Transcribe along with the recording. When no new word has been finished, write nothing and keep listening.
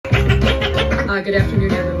Good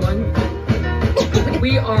afternoon, everyone.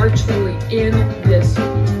 We are truly in this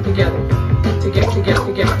together. Together.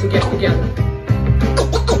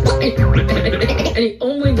 And the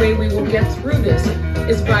only way we will get through this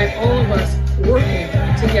is by all of us working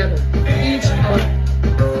together.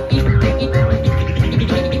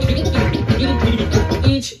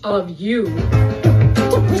 Each of you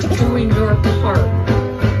doing your part.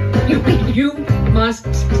 You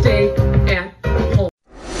must stay at home.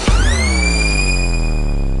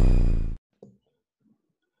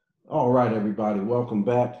 All right, everybody. Welcome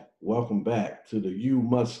back. Welcome back to the You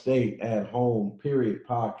Must Stay at Home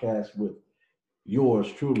podcast with yours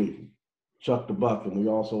truly, Chuck the Buck. And we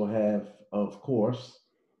also have, of course,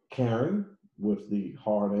 Karen with the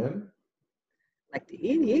hard end. Like the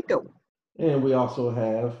ego. And we also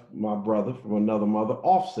have my brother from another mother,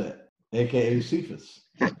 Offset, a.k.a. Cephas.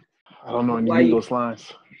 I don't know any of those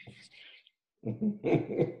lines. I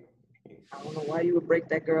don't know why you would break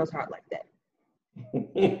that girl's heart like that.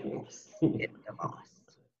 Get lost.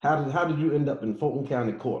 How did you end up in Fulton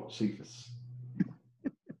County Court, Cephas?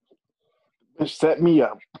 Bitch set me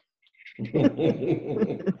up. Like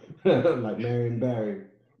Marion Barry.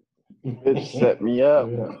 Bitch set me up.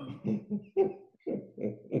 Yeah.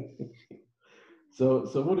 So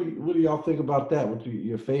what do y'all think about that? What's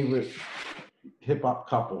your favorite hip hop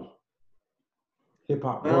couple? Hip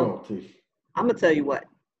hop royalty. I'm gonna tell you what.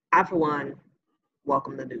 I for one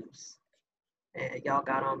welcome the news. And y'all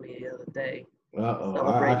got on me the other day.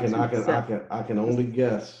 I can only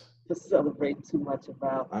guess. To celebrate too much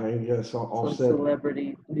about I ain't guess some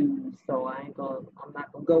celebrity news, so I'm not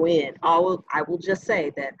gonna go in. I will just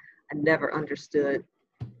say that I never understood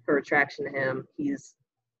her attraction to him. He's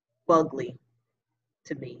ugly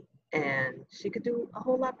to me, and she could do a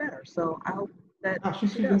whole lot better. So I hope that she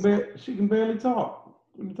can barely talk.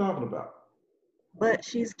 What are you talking about? But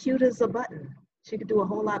she's cute as a button. She could do a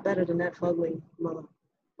whole lot better than that fugly mother.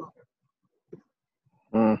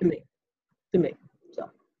 To me. So.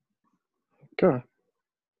 Okay.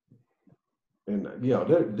 And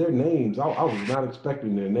their names. I was not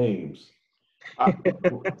expecting their names.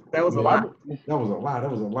 That was a lot. That was a lot. That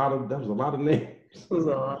was a lot of names. It was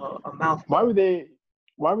a mouthful.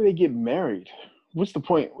 Why would they get married? What's the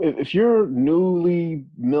point? If you're newly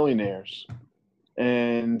millionaires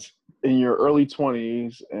and in your early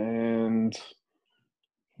 20s and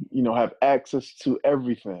have access to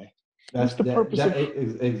everything, what's the purpose of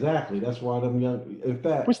exactly? That's why them young. In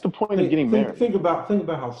fact, what's the point of getting married? Think about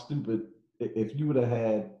how stupid if you would have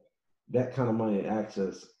had that kind of money and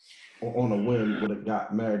access on a whim would have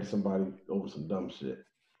got married to somebody over some dumb shit.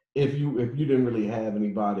 If you didn't really have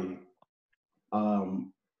anybody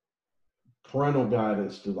parental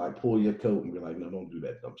guidance to like pull your coat and be like, no, don't do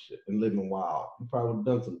that dumb shit and living wild, you probably would have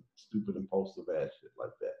done some stupid impulsive ass shit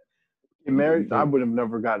like that. Get married? I would have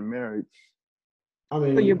never gotten married. I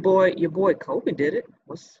mean, well, your boy Kobe did it.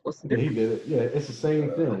 What's the difference? He did it. Yeah, it's the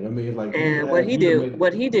same thing. I mean, like, and what he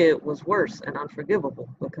did was worse and unforgivable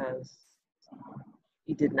because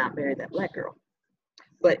he did not marry that black girl.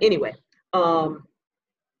 But anyway, I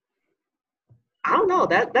don't know.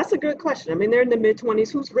 That's a good question. I mean, they're in the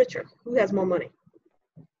mid-20s. Who's richer? Who has more money?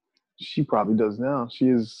 She probably does now.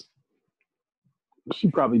 She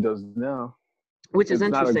probably does now. Which is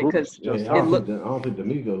interesting because I don't think the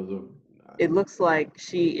Migos are. It looks like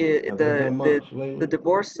she is the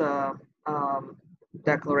divorce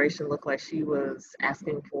declaration looked like she was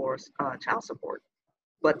asking for child support,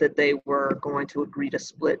 but that they were going to agree to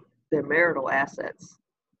split their marital assets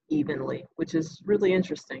evenly, which is really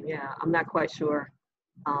interesting. Yeah, I'm not quite sure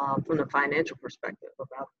from the financial perspective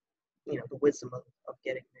about the wisdom of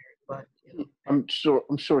getting married, but I'm sure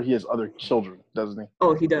he has other children, doesn't he?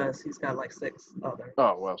 Oh, he does. He's got like 6 other.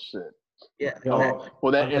 Oh well, shit. Yeah. Exactly.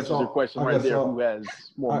 Well, that answers your question right there. Who has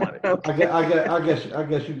more money? Okay. I guess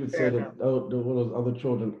you could say that one of those other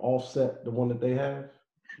children offset the one that they have.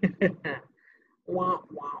 Wah,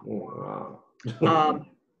 wah, wah.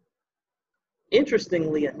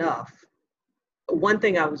 Interestingly enough, one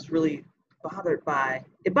thing I was really bothered by,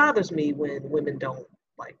 it bothers me when women don't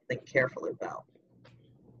think carefully about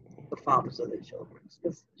the fathers of their children,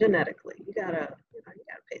 because genetically you gotta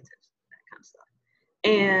pay attention to that kind of stuff.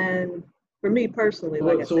 And for me personally,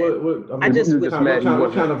 what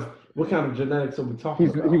kind of genetics are we talking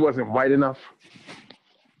about? He wasn't white enough.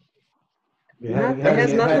 Yeah, it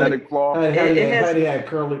has nothing. Had he had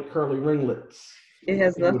curly ringlets. It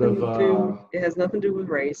has nothing to do. It has nothing to do with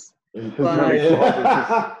race. It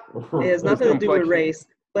has nothing to do with race.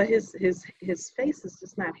 But his face is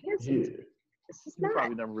just not handsome. Yeah. It's just not. You've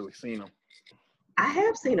probably never really seen him. I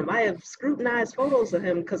have seen him. I have scrutinized photos of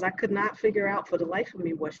him because I could not figure out for the life of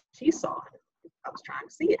me what she saw. I was trying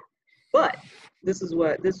to see it. But this was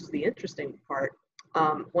the interesting part.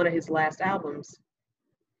 One of his last albums,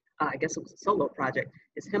 I guess it was a solo project,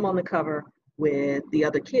 is him on the cover with the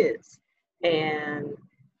other kids. And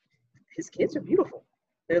his kids are beautiful.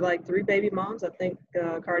 They're like 3 baby moms. I think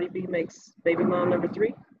Cardi B makes baby mom number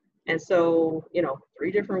 3. And so,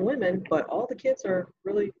 3 different women, but all the kids are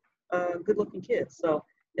really good looking kids. So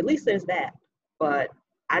at least there's that. But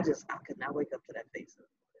I could not wake up to that face.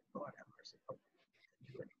 Lord have mercy.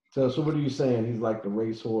 So what are you saying? He's like the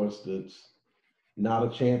racehorse that's not a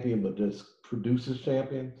champion, but just produces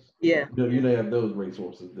champions? Yeah. You know, have those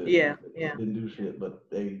racehorses that didn't do shit, but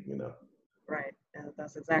they, Right.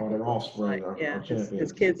 That's exactly their what it's offspring like. are champions.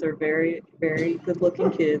 His kids are very, very good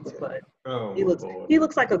looking kids, but he looks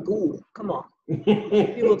like a ghoul. Come on.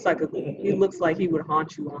 He looks like a ghoul. He looks like he would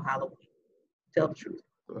haunt you on Halloween. Tell the truth.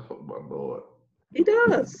 Oh my Lord. He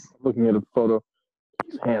does. Looking at a photo,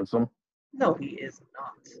 he's handsome. No, he is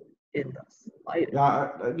not in the slightest.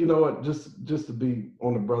 You know what? Just to be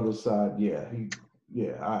on the brother's side, I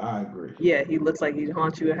agree. Yeah, he looks like he'd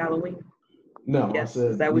haunt you at Halloween. No, yes. I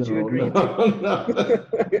said, is that what you agreed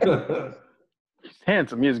to? He's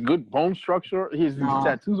handsome. He has good bone structure. He has these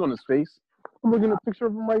tattoos on his face. I'm looking at a picture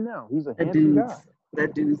of him right now. He's a handsome guy.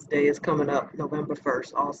 That dude's day is coming up November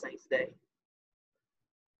 1st, All Saints Day.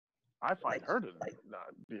 I find her to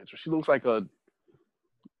be interesting. She looks like a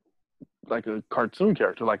cartoon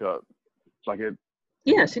character, like a.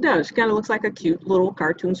 Yeah, she does. She kind of looks like a cute little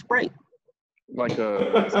cartoon sprite. Like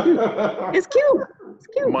a. It's cute. It's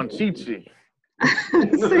cute. Monchichi.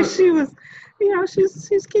 So she was,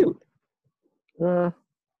 she's cute. Not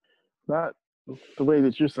the way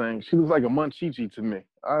that you're saying. She looks like a Monchichi to me.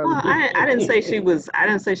 I didn't say she was. I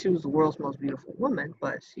didn't say she was the world's most beautiful woman,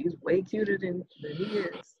 but she's way cuter than he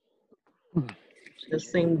is. They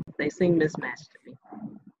seem mismatched to me.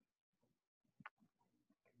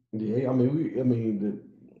 Yeah, I mean,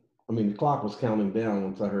 the clock was counting down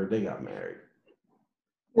once I heard they got married.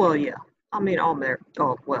 Well, yeah. I mean, all married.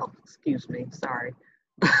 Oh, well, excuse me. Sorry.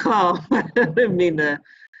 I didn't mean to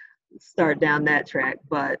start down that track,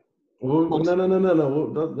 but. Well, no.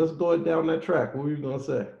 Let's go down that track. What were you gonna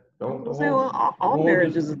say? Don't say. Well, all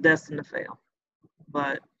marriages are destined to fail,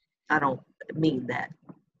 but I don't mean that.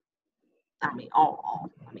 I mean all.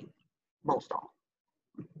 I mean most all.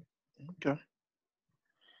 Okay.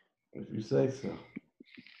 If you say so.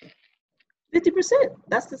 50%.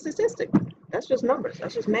 That's the statistic. That's just numbers.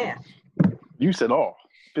 That's just math. You said all.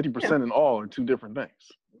 50% and all are 2 different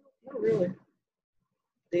things. Not really.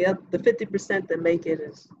 The 50% that make it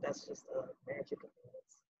that's just a magic of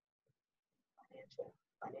financial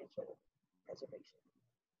preservation.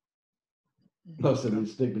 Plus, they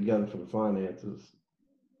stick together for the finances.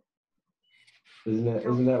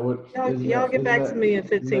 Isn't that what? Y'all get back to me in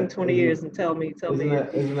 15, 20 years and tell me.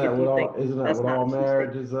 Isn't that what all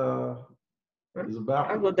marriage is about?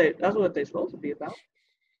 That's what they're supposed to be about.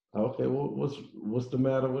 Okay, well, what's the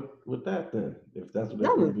matter with that then? If that's what they're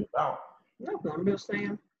supposed to be about. No, I'm just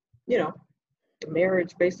saying,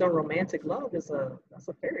 marriage based on romantic love that's a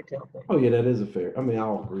fairy tale thing. Oh yeah, that is a fair. I mean,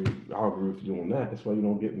 I'll agree with you on that. That's why you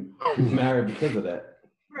don't get married because of that.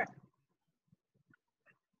 Right.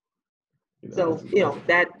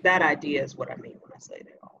 That idea is what I mean when I say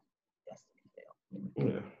they're all destined to fail.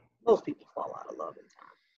 Yeah. Most people fall out of love in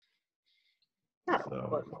time. Not all,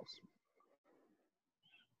 but most.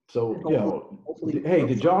 So hey,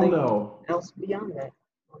 did y'all know? Else beyond that.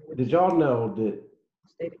 Did y'all know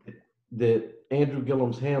that Andrew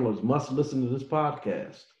Gillum's handlers must listen to this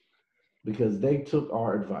podcast because they took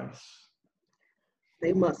our advice?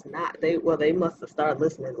 They must not. They must have started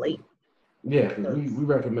listening late. Yeah, because we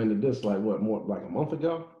recommended this like a month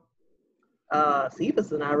ago?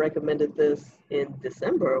 Cephas and I recommended this in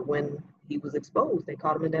December when he was exposed. They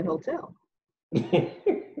caught him in that hotel.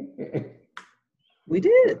 We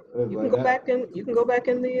did. You can go back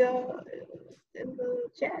in the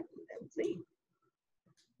chat and see.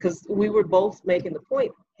 Because we were both making the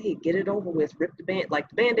point, hey, get it over with, rip the band. Like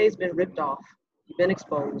the Band-Aid's been ripped off, you've been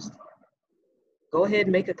exposed. Go ahead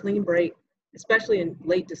and make a clean break, especially in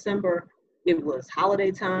late December. It was holiday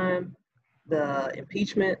time. The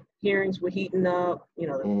impeachment hearings were heating up.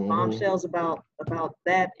 The bombshells about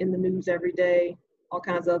that in the news every day. All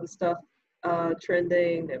kinds of other stuff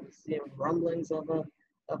trending. There was rumblings of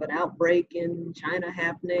an outbreak in China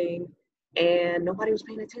happening, and nobody was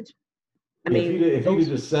paying attention. If he'd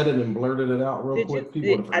just said it and blurted it out real quick,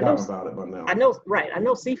 people would have forgotten about it by now. I know, right? I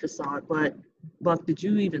know Cephas saw it, but did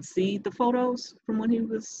you even see the photos from when he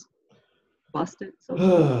was busted? I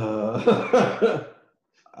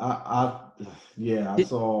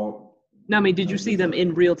saw. I No, I mean, did you see them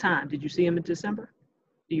in real time? Did you see them in December?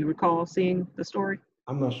 Do you recall seeing the story?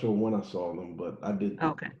 I'm not sure when I saw them, but I did.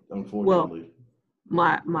 Okay. Well, Unfortunately.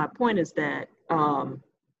 my point is that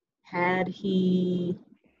had he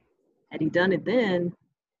done it then,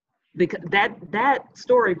 because that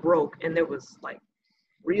story broke, and there was like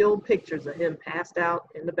real pictures of him passed out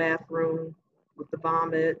in the bathroom with the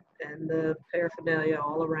vomit and the paraphernalia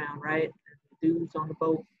all around, right? And the dudes on the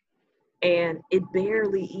boat, and it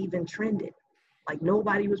barely even trended. Like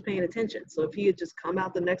nobody was paying attention. So if he had just come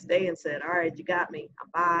out the next day and said, "All right, you got me, I'm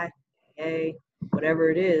bi, hey, whatever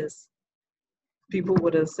it is," people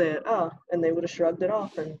would have said, "Oh," and they would have shrugged it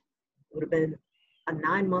off, and it would have been a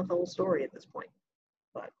 9-month-old story at this point.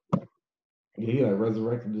 But Yeah, I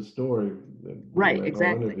resurrected the story. right, That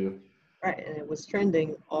exactly. whole interview. Right, and it was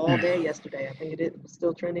trending all day yesterday. I think it was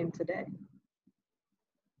still trending today.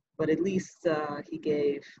 But at least he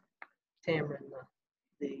gave Tamron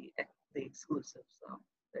the exclusive, so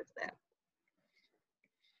there's that.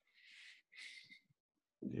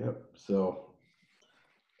 Yep. So,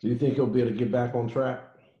 do you think he'll be able to get back on track?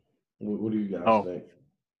 What do you guys Oh. think?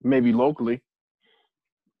 Maybe locally.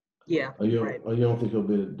 Yeah, Or you, right. or you don't think he'll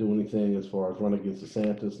be able to do anything as far as run against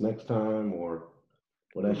DeSantis next time, or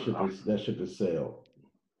that ship is sailed?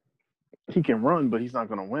 He can run, but he's not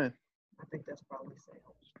going to win. I think that's probably safe.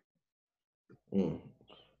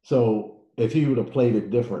 So if he would have played it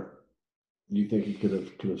different, you think he could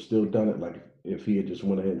have still done it? Like if he had just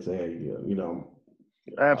went ahead and said, "Hey, you know,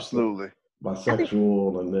 Absolutely.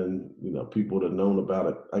 bisexual," and then people would have known about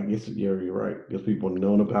it. I guess you're right. I guess people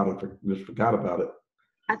known about it, just forgot about it.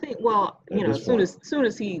 I think, well, as soon point.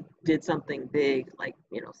 as he did something big, like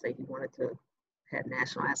say he wanted to have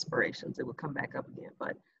national aspirations, it would come back up again.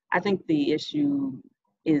 But I think the issue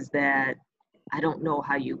is that I don't know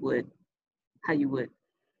how you would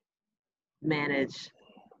manage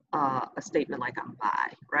a statement like "I'm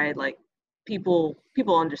bi," right? Like people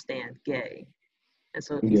understand gay, and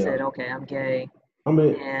so if he said, "Okay, I'm gay," I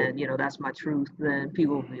mean, and that's my truth, then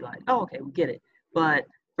people will be like, "Oh, okay, we get it." But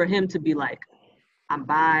for him to be like, "I'm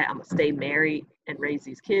bi, I'm gonna stay married and raise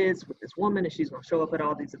these kids with this woman, and she's gonna show up at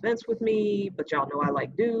all these events with me, but y'all know I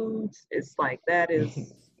like dudes," it's like that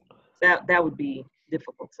would be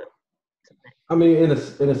difficult to make. I mean, in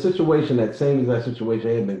a situation, that same exact situation,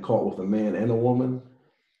 they had been caught with a man and a woman,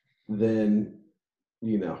 then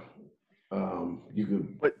you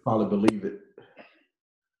could probably believe it.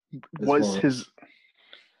 Was his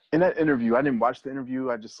in that interview? I didn't watch the interview.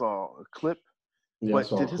 I just saw a clip. Yeah, but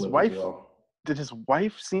did his wife? Did his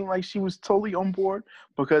wife seem like she was totally on board?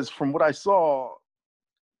 Because from what I saw,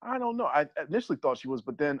 I don't know. I initially thought she was,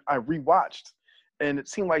 but then I rewatched, and it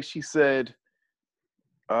seemed like she said,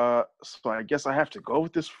 "So I guess I have to go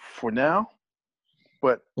with this for now."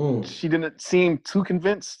 But she didn't seem too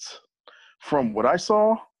convinced from what I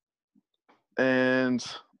saw, and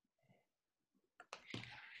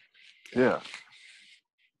yeah,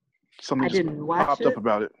 something just popped up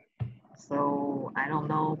about it. So I don't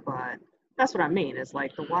know, but that's what I mean. It's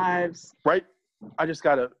like the wives, right? I just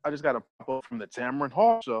got a pop up from the Tamron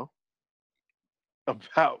Hall show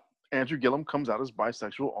about Andrew Gillum comes out as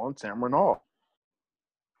bisexual on Tamron Hall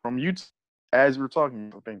from YouTube. As we're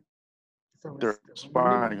talking, I think they're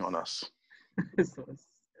spying on us. So it's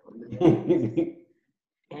still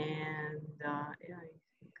and yeah,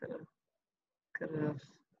 could have.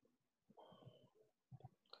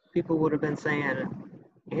 People would have been saying,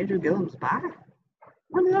 "Andrew Gillum's bi?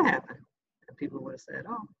 When did that happen?" And people would have said,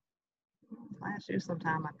 "Oh, last year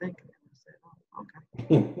sometime, I think." And I said, "Oh,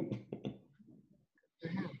 okay."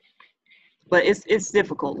 But it's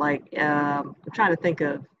difficult. Like I'm trying to think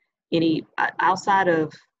of any outside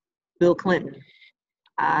of Bill Clinton.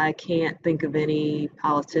 I can't think of any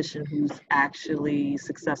politician who's actually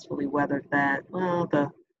successfully weathered that. Well,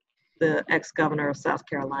 the ex-governor of South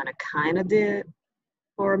Carolina kind of did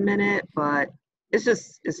for a minute, but it's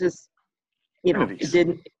just it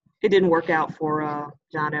didn't work out for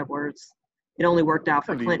John Edwards. It only worked out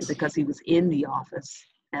for Clinton because he was in the office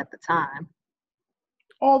at the time.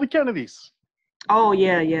 All the Kennedys. Oh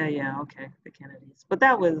yeah. Okay, the Kennedys. But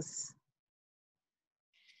that was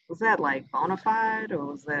that like bona fide, or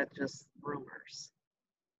was that just rumors?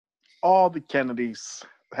 All the Kennedys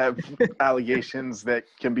have allegations that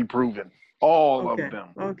can be proven. All of them.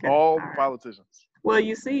 Okay. All the politicians. Well,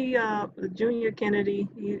 you see, Junior Kennedy,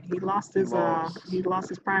 he lost his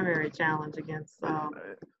primary challenge against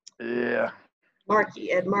Ed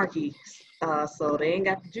Markey. So they ain't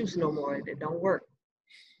got the juice no more. It don't work.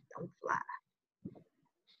 Don't fly.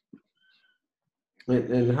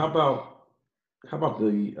 And how about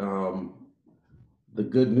the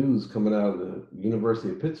good news coming out of the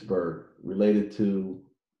University of Pittsburgh related to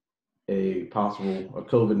a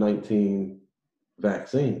COVID-19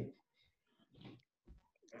 vaccine.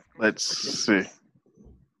 Let's see.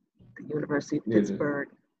 The University of Pittsburgh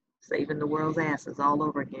saving the world's asses all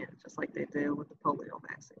over again, just like they did with the polio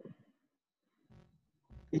vaccine.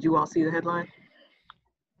 Did you all see the headline?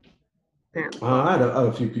 Apparently. I had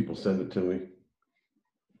a few people send it to me.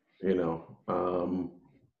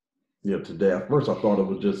 Today. At first, I thought it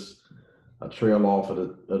was just a trail off of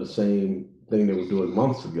the same thing they were doing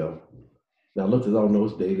months ago. Now I looked at all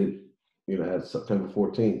those dated, at September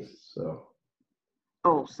 14th. So.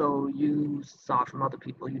 Oh, so you saw it from other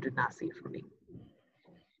people. You did not see it from me.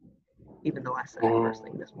 Even though I sent it first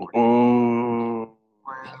thing this morning.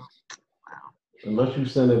 Wow. Unless you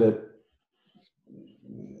sent it at,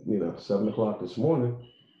 7 o'clock this morning.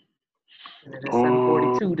 And it is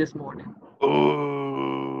 7:42 this morning.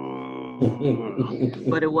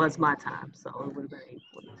 But it was my time, so it would have been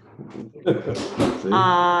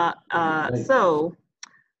 8:42.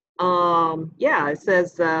 It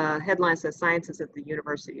says, headline says, scientists at the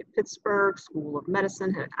University of Pittsburgh School of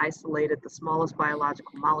Medicine had isolated the smallest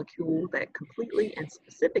biological molecule that completely and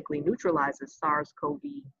specifically neutralizes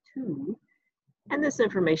SARS-CoV-2. And this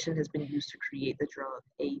information has been used to create the drug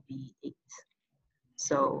AB8.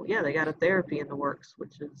 So yeah, they got a therapy in the works,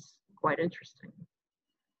 which is quite interesting.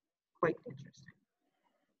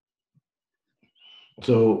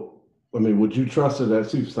 So, would you trust it? As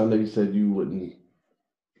Sunday you said you wouldn't,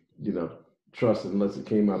 trust it unless it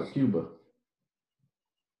came out of Cuba.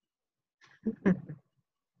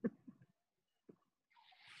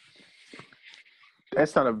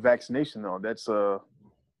 That's not a vaccination, though. That's it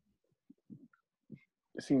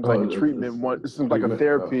seems like a treatment. It seems like a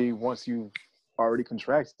therapy once you've already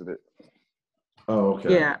contracted it. Oh,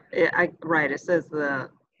 okay. Yeah, right. It says the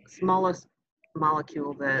smallest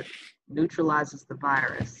molecule that neutralizes the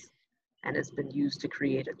virus, and it's been used to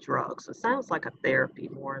create a drug. So it sounds like a therapy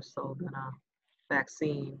more so than a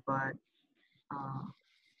vaccine. But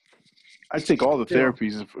I'd take all the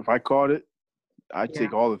therapies if I caught it. I'd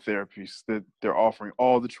take all the therapies that they're offering,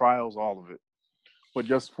 all the trials, all of it. But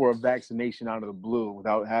just for a vaccination out of the blue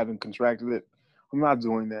without having contracted it, I'm not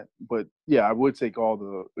doing that. But yeah, I would take all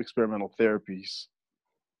the experimental therapies.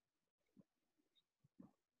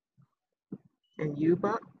 And you,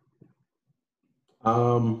 Buck? I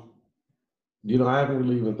haven't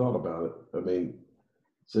really even thought about it.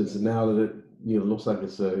 Since now that it, looks like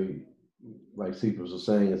it's like Cephas was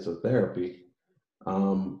saying, it's a therapy.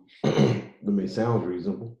 It sounds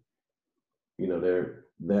reasonable.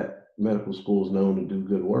 That medical school is known to do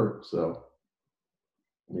good work, so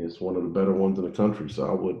it's one of the better ones in the country. So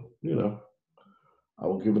I would, I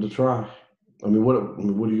will give it a try.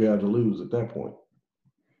 What do you have to lose at that point?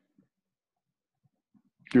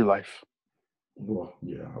 Your life. Well,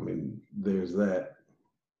 yeah, there's that.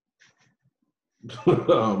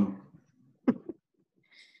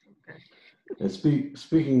 And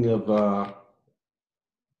speaking of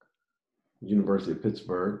University of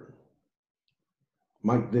Pittsburgh,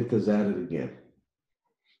 Mike Dick is at it again.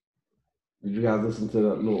 Did you guys listen to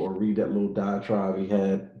that or read that little diatribe he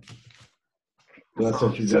had?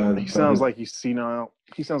 He sounds like he's senile.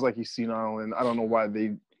 And I don't know why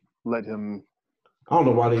they let him. I don't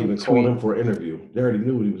know why they even called him for an interview. They already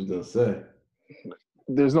knew what he was going to say.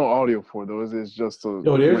 There's no audio for it, though. It's just a.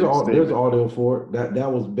 No, there's audio for it.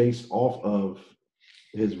 That was based off of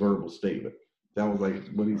his verbal statement. That was like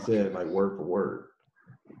what he said, like word for word.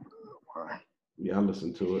 Yeah, I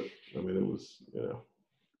listened to it. It was,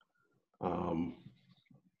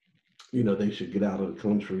 they should get out of the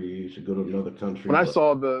country. Should go to another country. When I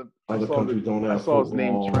saw his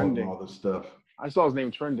name trending, all this stuff. I saw his name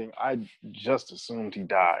trending. I just assumed he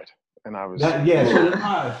died, and I was.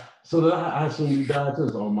 So did I. I assumed he died too.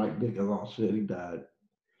 Oh, Mike Dick, oh shit, he died.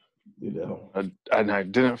 And I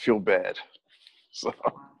didn't feel bad. So.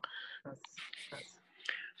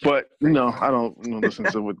 But no, I don't listen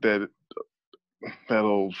to what that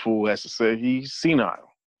old fool has to say. He's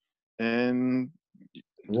senile, and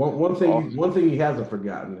one thing he hasn't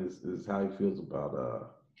forgotten is how he feels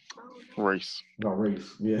about race. About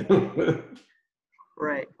race, yeah.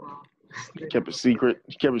 Right. Well, he kept it secret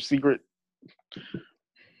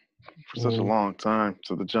for such a long time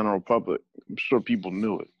to the general public. I'm sure people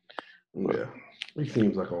knew it. Yeah, he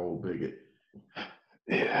seems like an old bigot.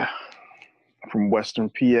 Yeah. From Western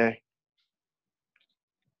PA.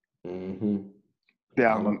 Mm-hmm.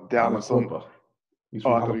 Down in some. He's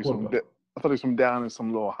from I thought he was from down in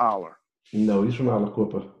some little holler. No, he's from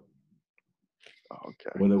Aliquippa.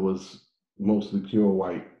 Okay. When it was mostly pure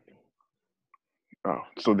white. Oh,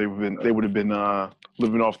 so they would have been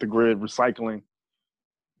living off the grid, recycling.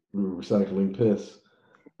 Recycling piss.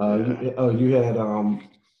 Yeah. You had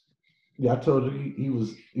I told you he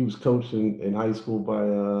was coached in high school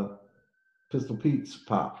by Pistol Pete's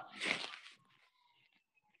pop.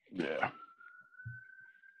 Yeah.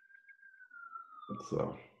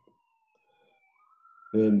 So,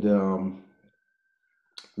 and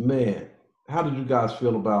man, how did you guys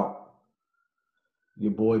feel about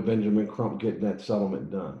your boy Benjamin Crump getting that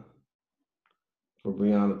settlement done for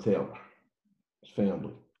Breonna Taylor's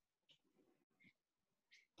family?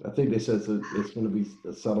 I think they said it's going to be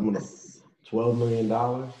a settlement of $12 million.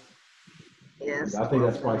 Yes, I think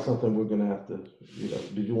that's probably something we're going to have to,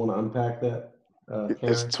 did you want to unpack that,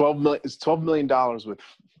 It's Karen? $12 million with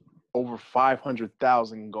over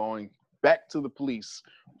 500,000 going back to the police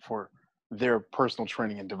for their personal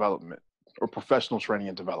training and development or professional training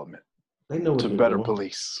and development They know what to they're better doing.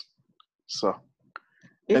 police. So,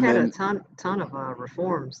 it and had then, a ton of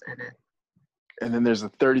reforms in it. and then there's a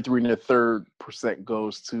 33 and a third %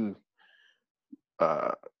 goes to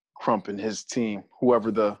Crump and his team,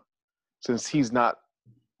 since he's not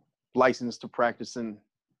licensed to practice in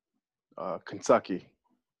Kentucky,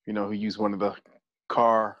 he used one of the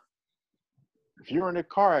car. If you're in a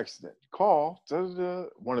car accident, call.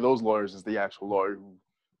 One of those lawyers is the actual lawyer who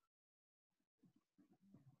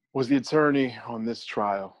was the attorney on this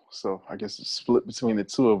trial. So I guess it's split between the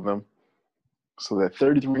two of them. So that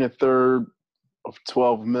 33 and a third of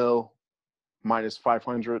 12 mil minus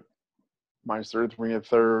 500 minus 33 and a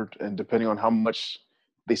third, and depending on how much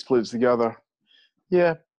they split it together,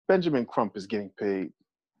 yeah, Benjamin Crump is getting paid.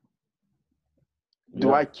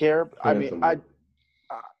 Do I care? I mean, I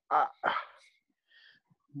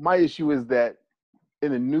my issue is that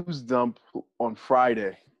in the news dump on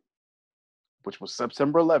Friday, which was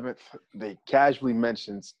September 11th, they casually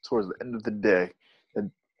mentioned towards the end of the day that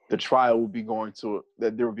the trial will be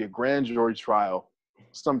that there will be a grand jury trial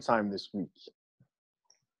sometime this week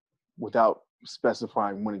without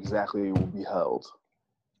specifying when exactly it will be held.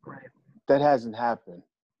 Right. That hasn't happened.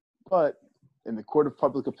 But in the court of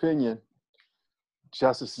public opinion,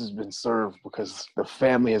 justice has been served because the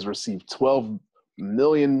family has received 12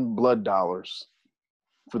 million blood dollars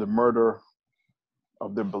for the murder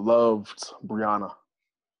of their beloved Breonna.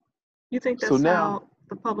 You think that's So now, how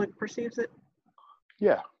the public perceives it?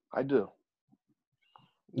 Yeah, I do.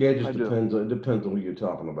 Yeah, it just depends. It depends on who you're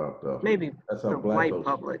talking about, though. Maybe that's how the black white folks,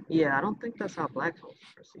 public. Yeah, I don't think that's how black folks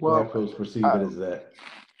perceive it. Black folks perceive it as that.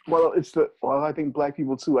 Well, I think black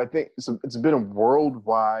people too. I think it's been a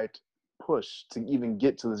worldwide push to even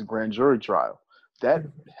get to this grand jury trial. If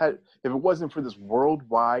it wasn't for this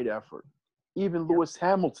worldwide effort, even Lewis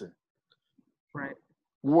Hamilton, right,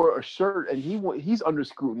 wore a shirt, and he's under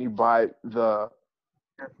scrutiny by the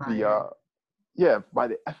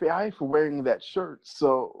FBI for wearing that shirt.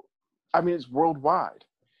 So, I mean, it's worldwide.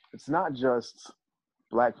 It's not just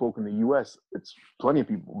black folk in the U.S. It's plenty of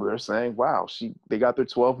people. They're saying, "Wow, they got their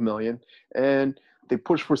 12 million, and they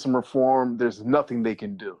push for some reform. There's nothing they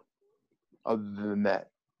can do other than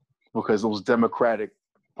that, because those Democratic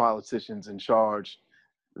politicians in charge,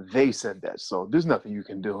 they said that. So there's nothing you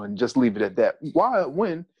can do, and just leave it at that."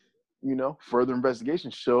 When further investigation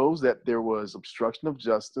shows that there was obstruction of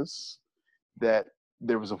justice, that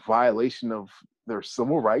there was a violation of their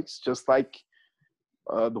civil rights, just like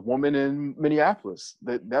the woman in Minneapolis.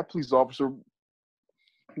 That police officer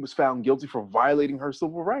was found guilty for violating her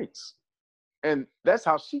civil rights, and that's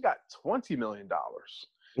how she got $20 million.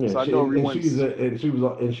 Yeah, so I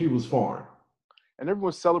know she was foreign, and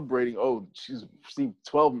everyone's celebrating. Oh, she's received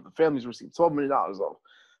 12. The family's received $12 million. Oh,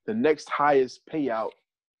 the next highest payout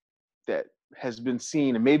that has been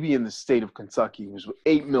seen, and maybe in the state of Kentucky, was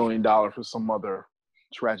 $8 million for some other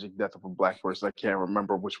tragic death of a black person. I can't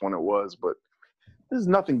remember which one it was, but there's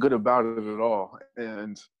nothing good about it at all.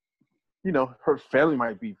 And, her family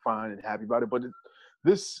might be fine and happy about it, but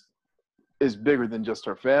this is bigger than just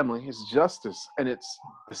her family. It's justice. And it's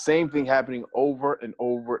the same thing happening over and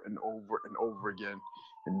over and over and over again.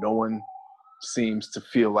 And no one seems to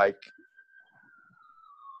feel like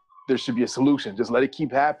there should be a solution. Just let it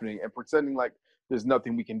keep happening and pretending like there's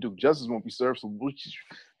nothing we can do. Justice won't be served, so we'll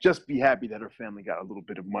just be happy that her family got a little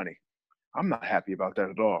bit of money. I'm not happy about that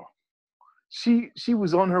at all. She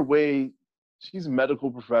was on her way. She's a medical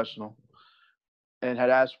professional and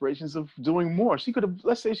had aspirations of doing more. She could have,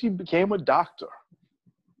 let's say she became a doctor.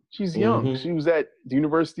 She's young. Mm-hmm. She was at the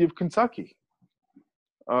University of Kentucky.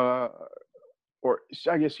 I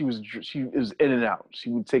guess she was in and out.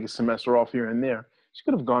 She would take a semester off here and there. She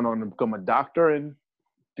could have gone on to become a doctor, and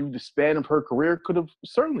through the span of her career could have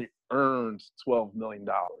certainly earned $12 million.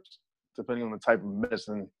 depending on the type of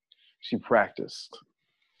medicine she practiced.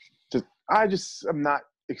 I'm not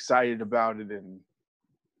excited about it. And in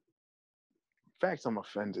fact, I'm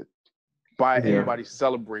offended by anybody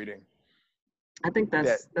celebrating. I think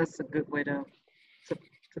that's a good way to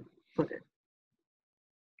put it.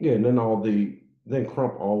 Yeah, and then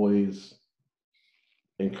Trump always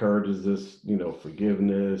encourages this,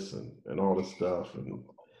 forgiveness and all this stuff, and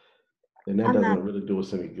that doesn't really do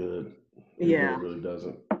us any good. Yeah, it really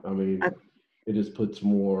doesn't. I mean, it just puts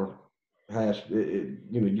more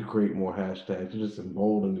you create more hashtags. You just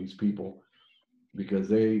embolden these people because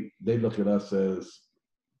they look at us as,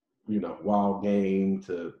 wild game.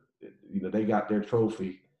 To they got their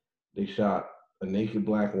trophy. They shot a naked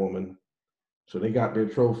Black woman, so they got their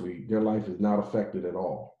trophy. Their life is not affected at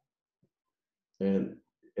all, and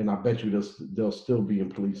I bet you they'll still be in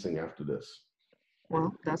policing after this.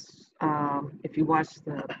 Well, that's if you watch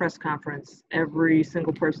the press conference, every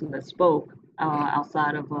single person that spoke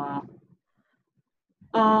outside of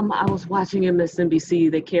I was watching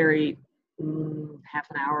MSNBC. They carried half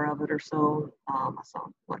an hour of it or so. I saw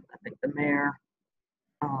I think the mayor,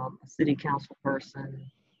 a city council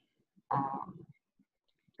person,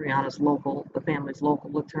 Brianna's the family's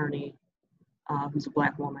local attorney, who's a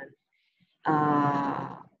Black woman,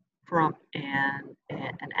 Trump, and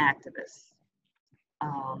an activist,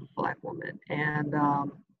 Black woman, and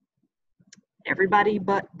everybody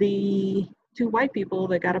but the two white people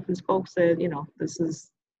that got up and spoke said, this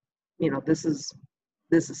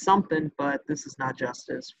is something, but this is not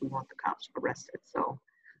justice. We want the cops arrested. So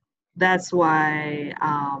that's why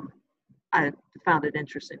I found it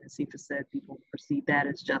interesting that Sifa said people perceive that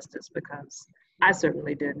as justice, because I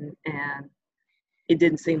certainly didn't. And it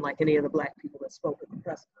didn't seem like any of the Black people that spoke at the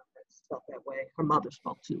press conference felt that way. Her mother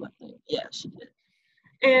spoke too, I think. Yeah, she did.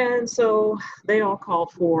 And so they all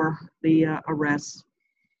called for the arrest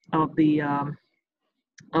of the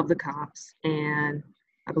cops, and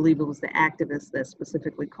I believe it was the activist that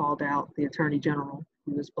specifically called out the Attorney General,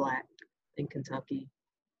 who was Black in Kentucky,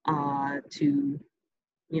 to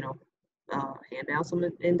hand down some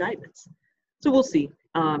indictments. So we'll see.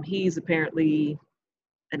 He's apparently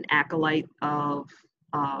an acolyte of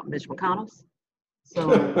Mitch McConnell's,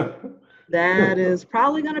 so that is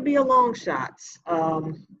probably going to be a long shot.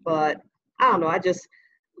 But I don't know. I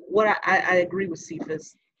agree with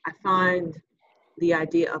Cephas. I find the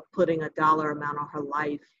idea of putting a dollar amount on her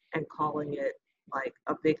life and calling it like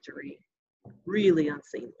a victory really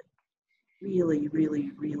unseemly. Really, really,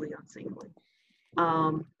 really unseemly.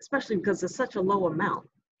 Especially because it's such a low amount.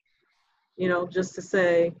 Just to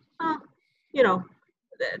say,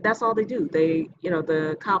 that's all they do. They,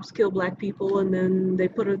 the cops kill Black people, and then they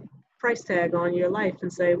put a price tag on your life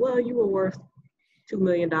and say, well, you were worth $2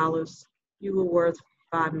 million. You were worth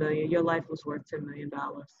 $5 million. Your life was worth $10 million.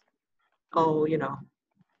 Oh,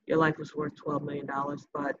 your life was worth $12 million.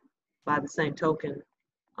 But by the same token,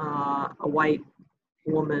 a white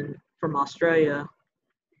woman from Australia,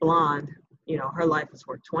 blonde, her life is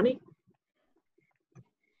worth 20.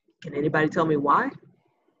 Can anybody tell me why?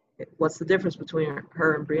 What's the difference between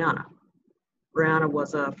her and Brianna? Brianna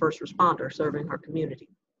was a first responder serving her community.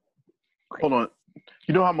 Hold on.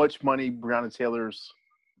 You know how much money Breonna Taylor's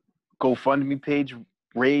GoFundMe page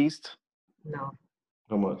raised? No.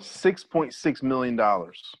 How much? $6.6 million.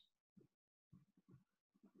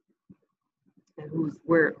 And who's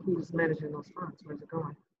managing those funds? Where's it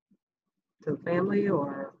going? To the family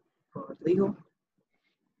or legal?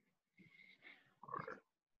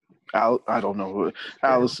 I don't know.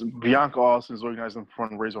 Bianca Austin's organizing a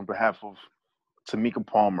fundraiser on behalf of Tamika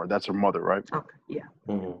Palmer. That's her mother, right? Okay, yeah.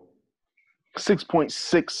 Mm-hmm.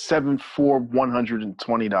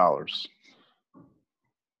 $6.674,120.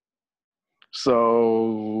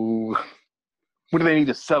 So, what do they need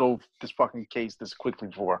to settle this fucking case this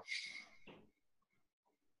quickly for?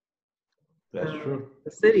 That's true.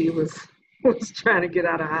 The city was trying to get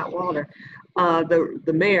out of hot water.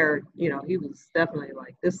 The mayor, he was definitely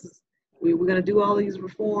like, we're going to do all these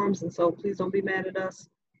reforms, and so please don't be mad at us.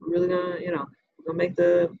 We're really going to, we're going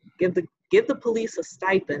to give the police a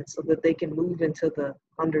stipend so that they can move into the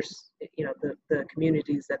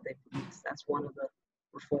communities that they police. That's one of the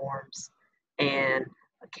reforms. And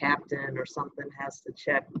a captain or something has to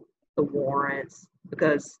check the warrants,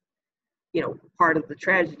 because part of the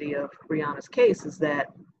tragedy of Brianna's case is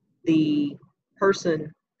that the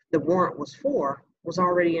person the warrant was for was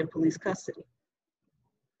already in police custody.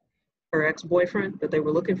 Her ex-boyfriend that they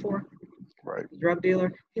were looking for, right, the drug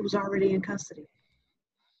dealer, he was already in custody.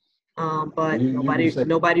 But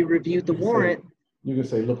nobody reviewed the warrant. You can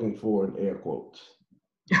say looking for in air quotes.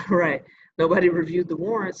 Right. Nobody reviewed the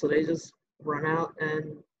warrant, so they just run out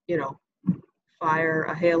and, fire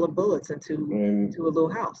a hail of bullets into a little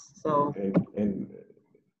house. So and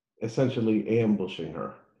essentially ambushing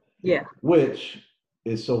her. yeah. Which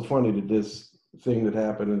is so funny that this thing that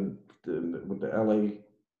happened with the LA,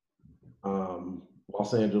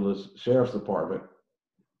 Los Angeles Sheriff's Department,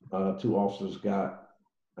 2 officers got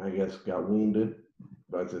wounded,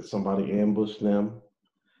 but that somebody ambushed them.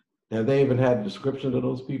 Have they even had a description of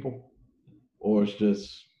those people? Or it's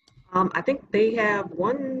just... I think they have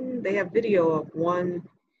video of one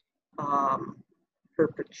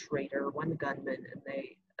perpetrator, one gunman, and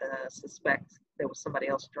they suspect there was somebody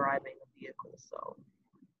else driving the vehicle. So,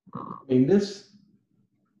 it's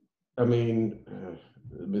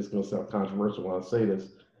going to sound controversial when I say this.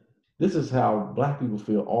 This is how Black people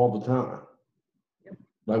feel all the time. Yep.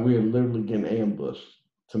 Like we are literally getting ambushed.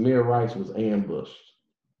 Tamir Rice was ambushed.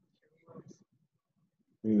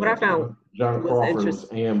 What I found John Crawford was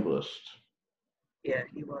ambushed. Yeah,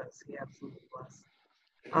 he was. He absolutely was.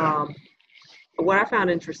 What I found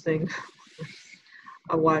interesting,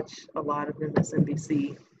 I watch a lot of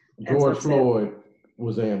MSNBC. George Floyd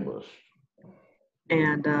was ambushed.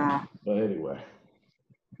 And but anyway,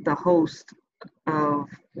 the host of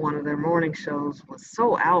one of their morning shows was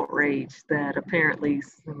so outraged that apparently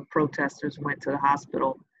some protesters went to the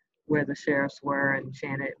hospital where the sheriffs were and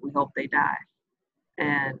chanted, "We hope they die."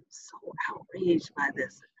 And so outraged by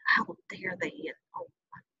this, how dare they?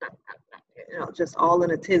 Just all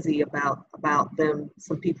in a tizzy about them.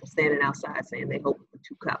 Some people standing outside saying they hope the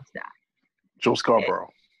 2 cops die. Joe Scarborough.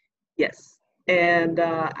 Yes, and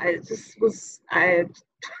I just was How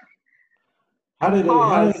did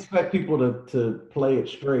they expect people to play it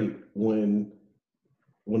straight when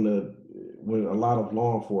a lot of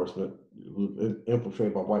law enforcement who've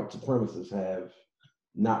infiltrated by white supremacists have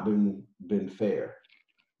not been fair,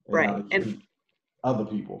 right, and other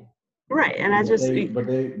people, right, and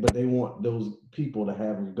but they want those people to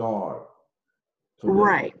have regard for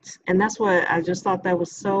right, and that's what I just thought that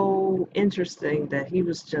was so interesting, that he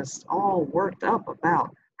was just all worked up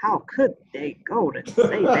about how could they go to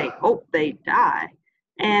say they hope they die.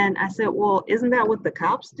 And I said, well, isn't that what the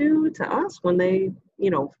cops do to us when they,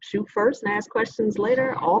 shoot first and ask questions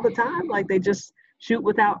later all the time? Like they just shoot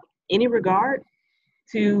without any regard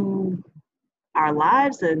to our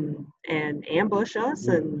lives and ambush us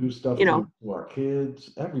and do stuff to our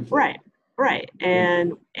kids, everything. Right.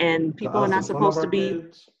 And people are not supposed to be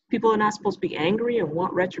angry and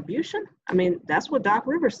want retribution. I mean, that's what Doc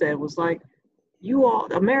Rivers said, was like,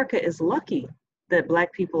 America is lucky that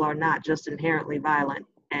Black people are not just inherently violent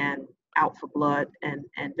and out for blood and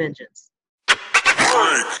vengeance.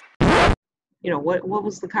 What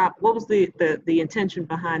was the intention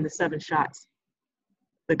behind the 7 shots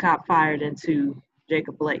the cop fired into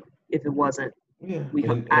Jacob Blake? If it wasn't,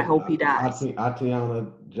 I hope he dies. Atiana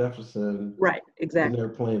Jefferson, right, exactly. And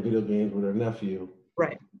they're playing video games with her nephew,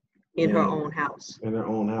 right, in her own house.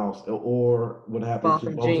 Or what happened to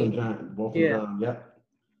Bolton John? Yep.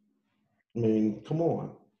 I mean, come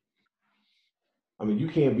on. I mean, you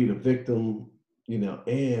can't be the victim,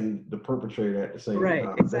 and the perpetrator at the same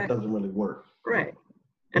time. Exactly. That doesn't really work. Right.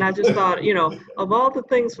 And I just thought, of all the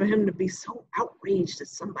things for him to be so outraged that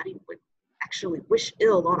somebody would actually wish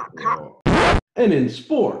ill on a cop. And in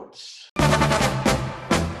sports.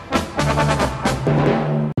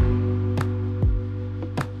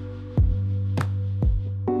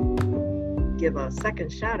 Give a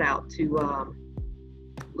second shout out to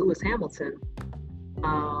Lewis Hamilton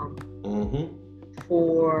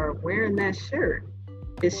for wearing that shirt.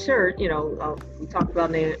 His shirt, we talked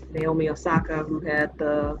about Naomi Osaka, who had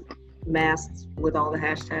the masks with all the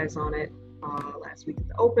hashtags on it last week at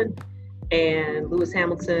the Open, and Lewis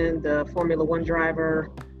Hamilton, the Formula One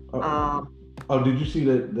driver. Did you see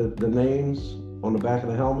the names on the back of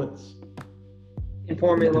the helmets? In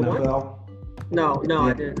Formula One? No,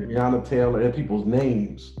 I didn't. Breonna Taylor, and people's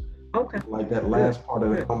names. Okay. Like that last part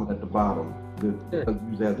of the helmet at the bottom that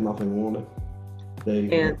usually has nothing on it.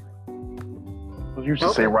 You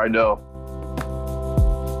should say right now.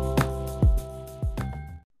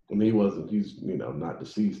 I mean, he's not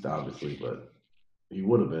deceased, obviously, but he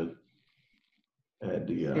would have been. Had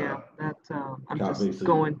the I'm just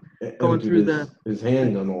going through his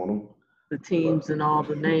handgun on him. The teams and all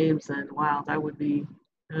the names, and wow, that would be.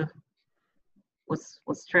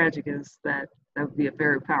 What's tragic is that would be a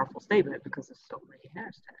very powerful statement because there's so many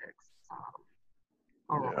hashtags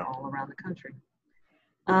all around the country.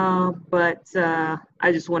 But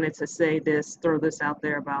I just wanted to throw this out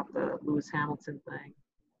there about the Lewis Hamilton thing.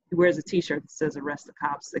 He wears a t-shirt that says "Arrest the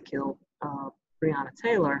cops that killed Breonna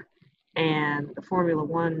Taylor," and the Formula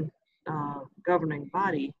One governing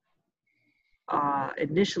body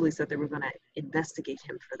initially said they were going to investigate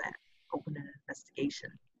him for that, open an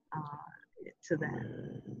investigation to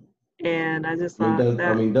that. And I just thought does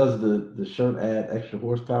the shirt add extra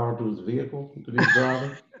horsepower to his vehicle that he's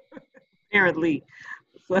driving? Apparently.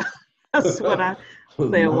 So that's what I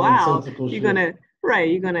said. Wow,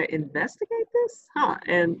 you're gonna investigate this, huh?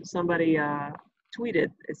 And somebody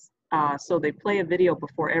tweeted, so they play a video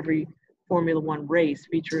before every Formula One race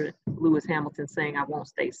featuring Lewis Hamilton saying, "I won't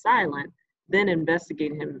stay silent," then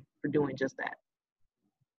investigate him for doing just that.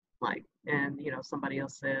 Like, and somebody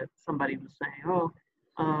was saying,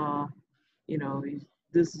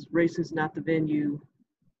 this race is not the venue.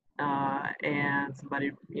 And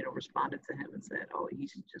somebody, responded to him and said, "Oh, he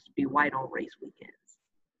should just be white on race weekends.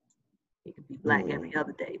 He could be black every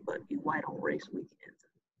other day, but be white on race weekends.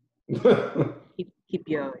 keep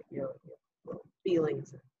your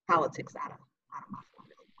feelings and politics out of my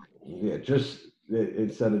Formula One." Yeah, just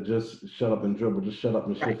instead of just shut up and dribble, just shut up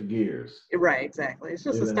and shift gears. Right, exactly. It's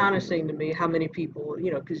just astonishing to me how many people,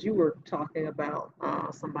 because you were talking about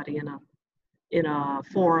somebody in a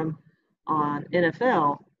forum on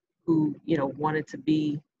NFL who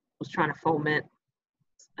was trying to foment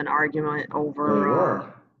an argument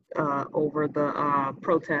over the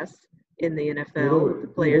protests in the NFL. The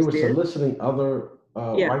players they were soliciting other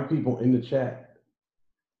white people in the chat.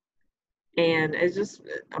 And it's just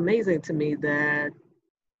amazing to me that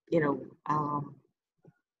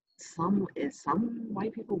some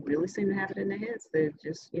white people really seem to have it in their heads. They're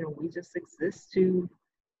just we just exist to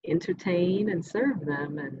entertain and serve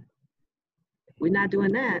them, and if we're not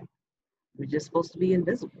doing that, we're just supposed to be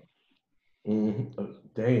invisible. Mm-hmm.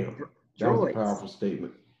 Damn, that was a powerful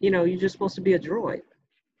statement. You're just supposed to be a droid.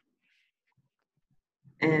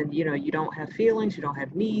 And, you don't have feelings, you don't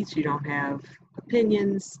have needs, you don't have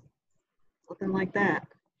opinions, something like that.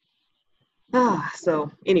 So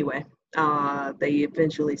anyway, they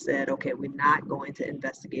eventually said, okay, we're not going to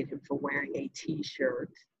investigate him for wearing a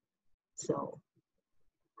T-shirt. So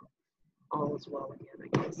all is well again, I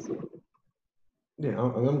guess. Yeah,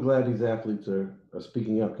 I'm glad these athletes are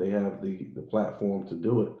speaking up. They have the platform to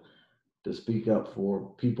do it, to speak up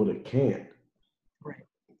for people that can't. Right.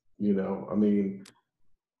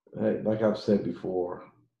 Like I've said before,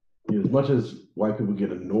 as much as white people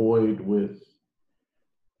get annoyed with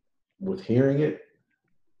hearing it,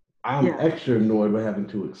 I'm extra annoyed by having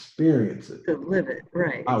to experience it. To live it,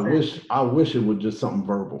 right. Exactly. I wish it was just something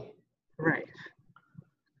verbal. Right.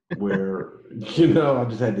 Where, I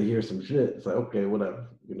just had to hear some shit. It's like, okay, whatever,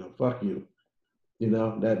 fuck you.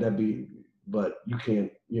 That'd be, but you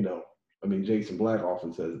can't, Jason Black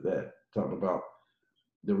often says that, talking about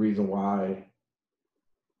the reason why,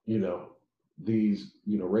 these,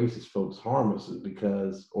 racist folks harm us is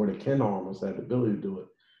because, or they can harm us, have the ability to do it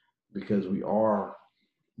because we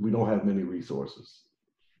don't have many resources.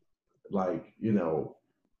 Like, if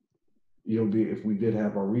we did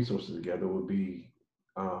have our resources together, it would be,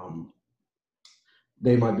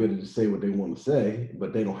 they might be able to say what they want to say,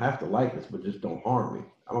 but they don't have to like us, but just don't harm me.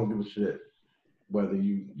 I don't give a shit whether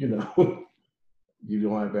you don't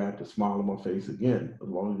ever have to smile on my face again. As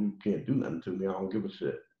long as you can't do nothing to me, I don't give a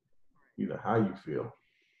shit. How you feel.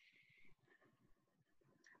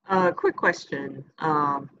 Quick question.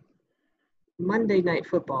 Monday Night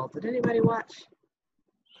Football. Did anybody watch?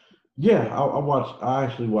 Yeah, I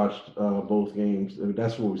actually watched both games.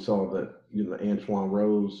 That's where we saw that, Antoine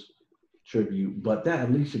Rose tribute. But that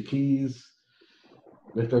Alicia Keys,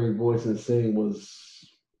 Lift Every Voice and Sing was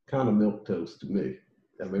kind of milquetoast to me.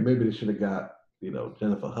 Maybe they should have got,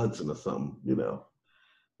 Jennifer Hudson or something,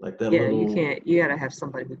 like that. Yeah, you gotta have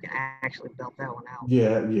somebody who can actually belt that one out.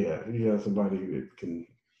 Yeah, somebody that can,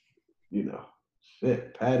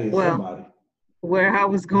 Patty or somebody. Where I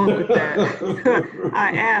was going with that,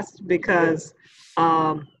 I asked because,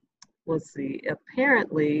 let's see,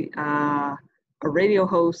 apparently a radio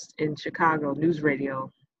host in Chicago, news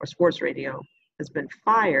radio or sports radio, has been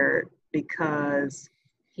fired because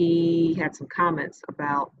he had some comments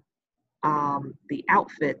about the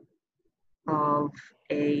outfit of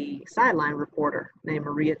a sideline reporter named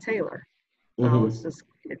Maria Taylor. So it's just,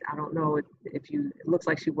 I don't know it looks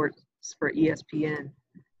like she works for ESPN.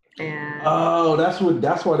 And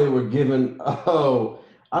that's why they were given.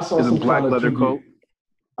 I saw some black leather coat.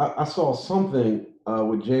 I saw something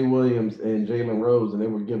with Jay Williams and Jalen Rose, and they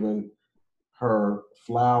were giving her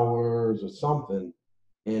flowers or something,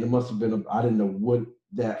 and it must have been. I didn't know what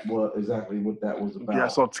that was exactly. What that was about. Yeah, I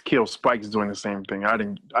saw Kill Spike's doing the same thing. I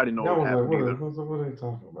didn't know what happened either. What are they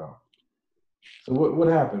talking about? So what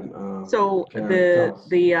happened? So Karen,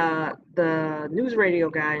 the news radio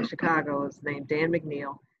guy in Chicago is named Dan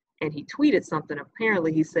McNeil. and he tweeted something.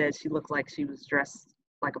 Apparently, he said she looked like she was dressed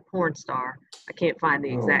like a porn star. I can't find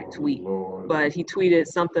the exact tweet, Lord. but he tweeted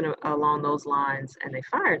something along those lines, and they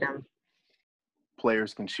fired him.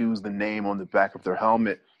 Players can choose the name on the back of their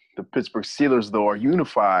helmet. The Pittsburgh Steelers, though, are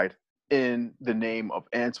unified in the name of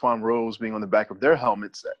Antoine Rose being on the back of their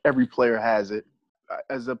helmets. Every player has it.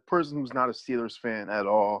 As a person who's not a Steelers fan at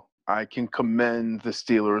all, I can commend the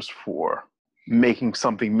Steelers for making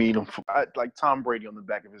something meaningful. Like Tom Brady on the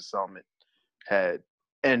back of his helmet had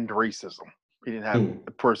 "End Racism." He didn't have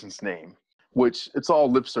a person's name, which it's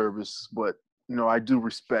all lip service, but I do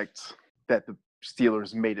respect that the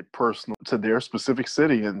Steelers made it personal to their specific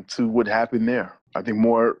city and to what happened there. I think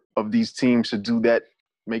more of these teams should do that,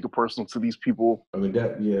 make it personal to these people. I mean,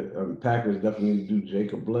 Packers definitely need to do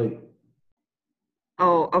Jacob Blake.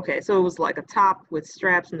 Oh, okay. So it was like a top with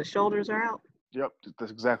straps and the shoulders are out? Yep,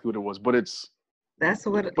 that's exactly what it was. But it's That's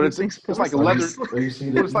what but it's like a leather. But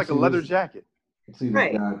it's like a leather jacket. See this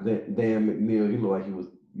Right. guy, Dan McNeil. He looked like he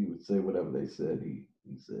would say whatever they said. He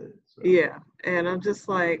said. So. Yeah, and I'm just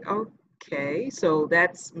like, okay, so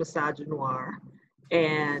that's misogynoir,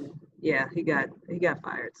 and yeah, he got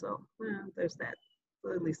fired. So there's that.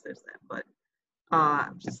 Well, at least there's that. But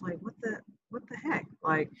I'm just like, what the heck?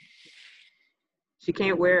 Like, she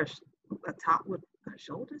can't wear a top with her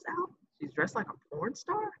shoulders out. She's dressed like a porn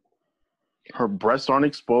star. Her breasts aren't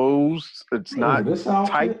exposed. It's not this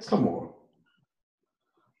outfit? tight. Come on.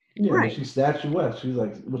 Yeah, right. She's statuette. She's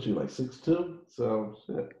like, what's she like, 6'2"? So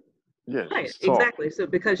shit. Yeah, right, exactly. So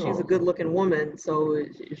because she's a good-looking woman, so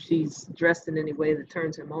if she's dressed in any way that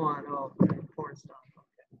turns him on, porn star.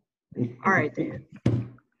 Okay. All right, Dan.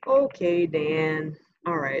 Okay, Dan.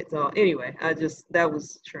 All right. So anyway, that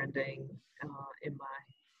was trending in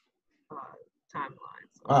my timeline.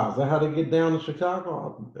 So. Is that how they get down to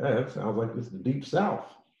Chicago? That sounds like it's the Deep South.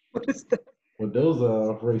 What is that? With those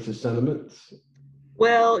racist sentiments.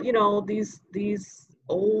 Well, these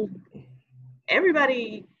old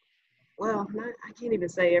everybody. Well, I can't even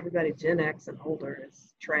say everybody Gen X and older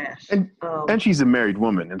is trash. And she's a married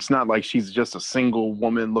woman. It's not like she's just a single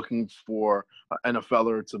woman looking for an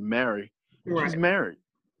NFLer to marry. Right. She's married.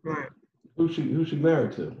 Right. Who's she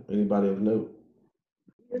married to? Anybody of note?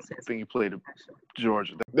 I think he played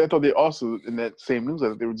Georgia. I thought they also, in that same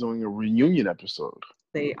newsletter, they were doing a reunion episode.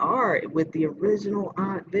 They are with the original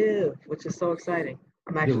Aunt Viv, which is so exciting.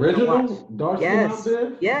 I'm actually the original gonna watch. Darcy Yes,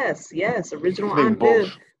 Aunt Viv? yes, original I think Aunt both.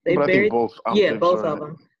 Viv. They but I buried, think both. both of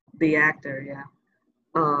them. The actor, yeah.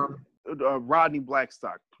 Rodney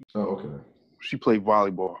Blackstock. Oh, okay. She played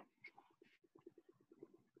volleyball.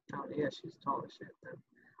 Oh yeah, she's tall as shit. Then.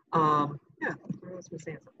 Yeah, that's Miss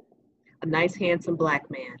Handsome. A nice, handsome black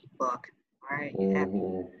man, Buck. All right,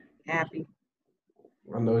 you happy?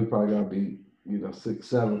 I know he probably gotta be,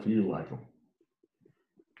 6'7" for you like him.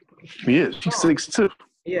 He is. She's 6'2".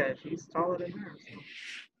 Yeah, she's taller than her. So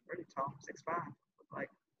pretty tall, 6'5". Like,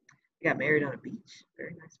 he got married on a beach.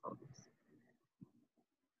 Very nice photos.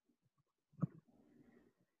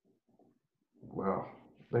 Wow,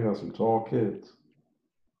 they got some tall kids.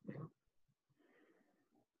 Yeah.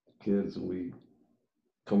 Kids, we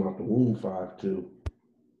come out the womb 5'2".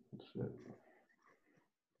 Shit.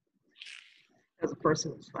 As a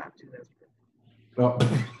person who's 5'2", that's pretty. Oh.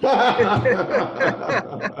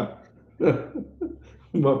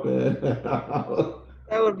 My bad.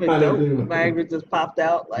 That would have been dope. Niagara just popped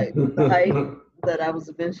out like the height that I was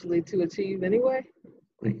eventually to achieve anyway.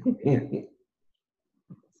 Like, yeah.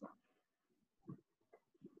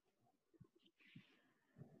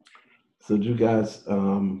 So did you guys,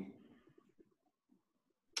 what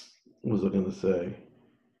was I gonna say?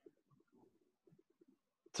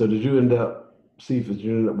 So did you end up, Cephas,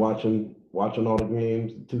 you ended up watching all the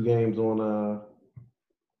games, 2 games on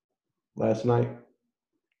last night?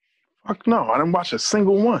 Fuck no, I didn't watch a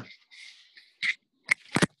single one.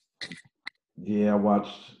 Yeah, I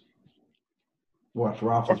watched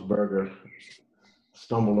Roethlisberger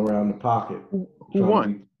stumble around the pocket. Who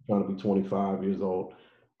won? Trying to be 25 years old.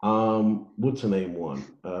 What's her name won?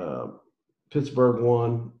 Pittsburgh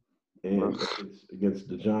won and against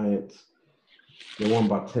the Giants. They won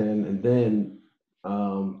by 10. And then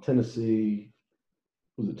Tennessee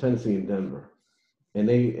and Denver. And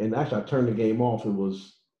actually I turned the game off. It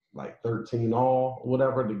was like 13 all,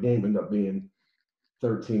 whatever. The game ended up being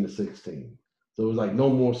 13-16. So it was like no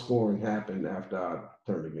more scoring happened after I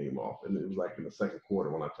turned the game off. And it was like in the second quarter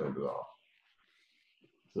when I turned it off.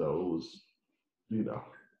 So it was,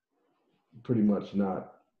 pretty much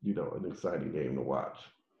not, an exciting game to watch.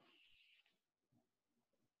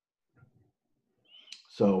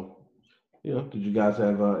 So, did you guys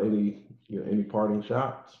have any parting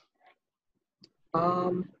shots?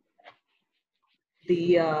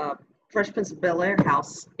 The Fresh Prince of Bel-Air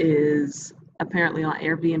house is apparently on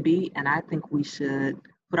Airbnb, and I think we should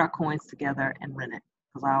put our coins together and rent it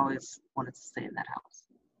because I always wanted to stay in that house.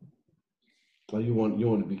 So you want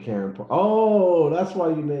to be Karen? Oh, that's why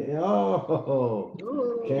you named. Oh,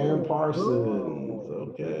 Karen Parsons.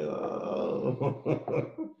 Okay.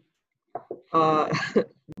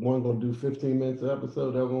 One gonna do 15 minutes an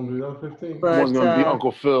episode. That one gonna do that 15. One's gonna be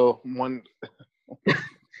Uncle Phil. One.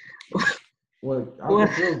 Well, Uncle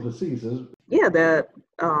Phil's deceased. Yeah, the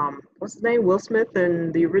what's his name? Will Smith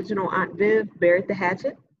and the original Aunt Viv buried the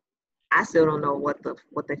hatchet. I still don't know what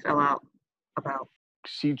they fell out about.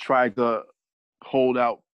 She tried to hold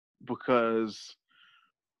out because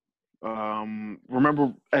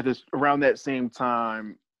remember around that same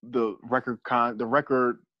time the record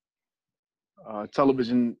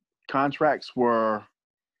television contracts were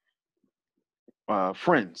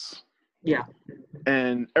Friends. Yeah.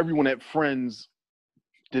 And everyone at Friends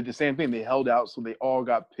did the same thing. They held out, so they all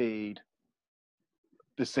got paid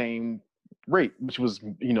the same rate, which was,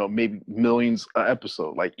 maybe millions an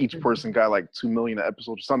episode. Like each person got like $2 million an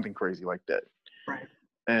episode or something crazy like that. Right.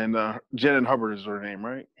 And Janet Hubbard is her name,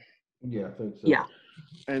 right? Yeah, I think so. Yeah.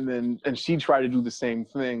 And she tried to do the same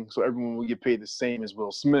thing, so everyone would get paid the same as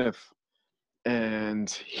Will Smith. And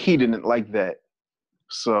he didn't like that.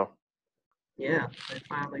 So yeah, they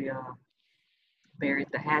finally buried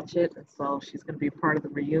the hatchet, and so she's going to be a part of the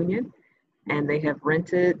reunion. And they have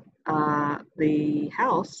rented the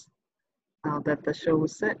house that the show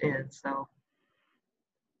was set in. So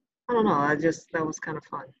I don't know. That was kind of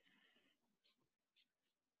fun.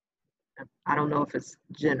 I don't know if it's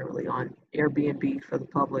generally on Airbnb for the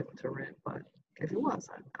public to rent, but if it was,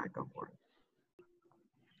 I'd go for it.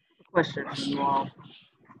 Question for you all.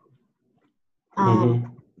 I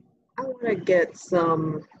want to get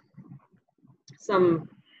some. I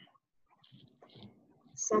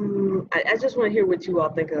just want to hear what you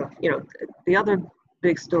all think of. The other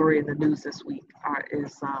big story in the news this week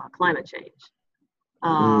is climate change.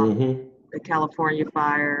 The California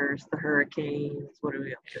fires, the hurricanes. What are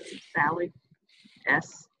we up to? Sally?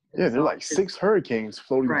 S? Yeah, there are like 6 hurricanes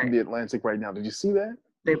floating right. through the Atlantic right now. Did you see that?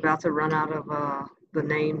 They're about to run out of the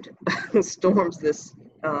named storms this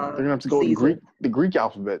they're going to have to go season. the Greek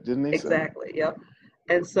alphabet, didn't they? Exactly, yep.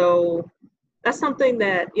 And so that's something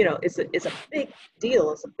that, it's a big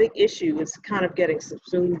deal. It's a big issue. It's kind of getting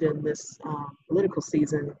subsumed in this political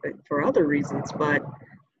season for other reasons. But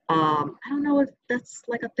I don't know if that's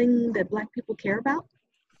like a thing that Black people care about.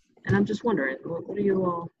 And I'm just wondering, what do you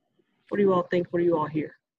all think? What do you all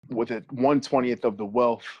hear? With it, 1/20th of the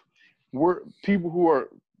wealth, we're people who are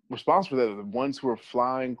responsible for that are the ones who are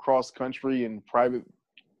flying cross country in private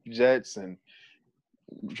jets and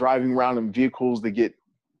driving around in vehicles that get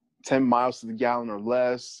 10 miles to the gallon or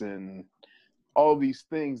less, and all these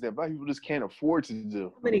things that Black people just can't afford to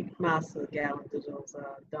do. How many miles to the gallon do those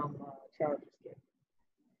dumb Chargers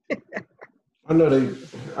get? I know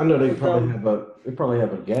they probably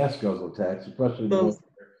have a gas guzzle tax, especially those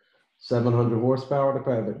 700 horsepower.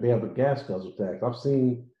 They have a gas guzzle tax. I've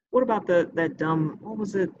seen. What about that dumb? What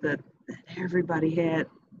was it that everybody had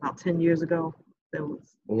about 10 years ago? That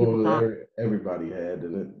was everybody had,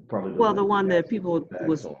 and it probably. Well, the one that people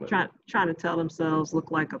was trying to tell themselves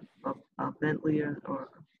looked like a Bentley or.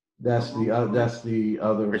 That's the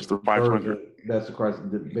other. It's the 500. That's the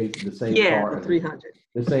same car. Yeah, the 300.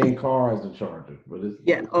 The same car as the Charger, but it's.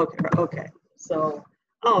 Yeah. Okay. So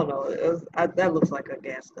I don't know. That looks like a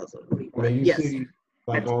gas guzzler to me. I mean, you see,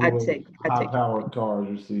 like on high-powered cars,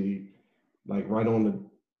 you see, like right on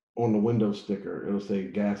the window sticker, it'll say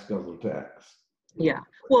gas guzzle tax. Yeah.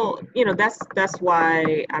 Well, that's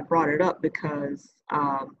why I brought it up, because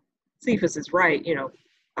Cephas is right.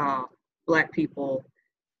 Black people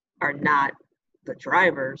are not the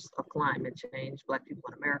drivers of climate change. Black people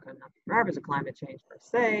in America are not the drivers of climate change per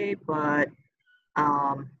se, but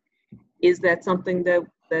is that something that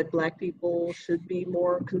Black people should be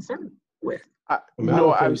more concerned with? I was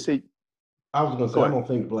going to say, I don't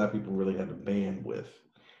think Black people really have the bandwidth.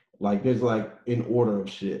 Like, there's like an order of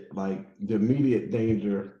shit. Like, the immediate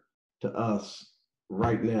danger to us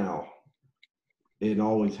right now, it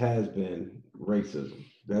always has been racism.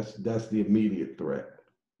 That's the immediate threat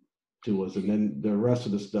to us. And then the rest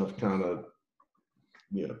of the stuff kind of,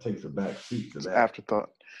 takes a back seat to that.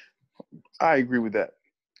 Afterthought. I agree with that.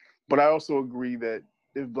 But I also agree that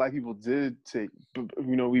if Black people did take, the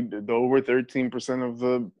over 13% of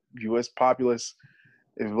the U.S. populace,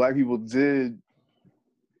 if Black people did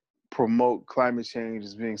promote climate change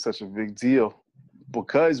as being such a big deal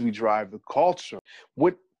because we drive the culture,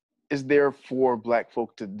 what is there for Black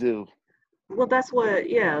folk to do Well, that's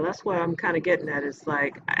what I'm kind of getting at. Is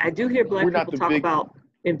like, I do hear We're Black not people the talk big, about but Black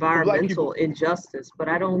environmental people, injustice, but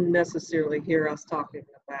I don't necessarily hear us talking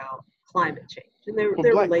about climate change. And but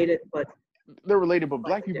they're related, but they're related, but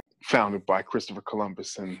Black slightly people different. founded by Christopher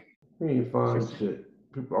Columbus, and He ain't fine shit.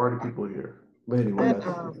 People, already people here. But anyway,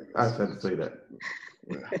 I just had to say that.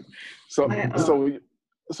 yeah. so I,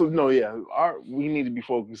 so no, yeah, we need to be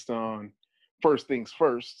focused on first things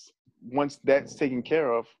first. Once that's taken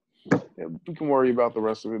care of, yeah, we can worry about the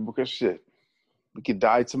rest of it, because shit, we could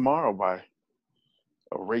die tomorrow by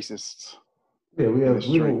a racist Yeah, we in the don't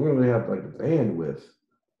street. really have like the bandwidth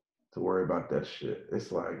to worry about that shit.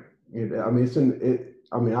 It's like, I mean, it's in it.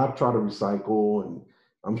 I mean, I try to recycle, and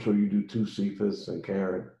I'm sure you do too, Cephas and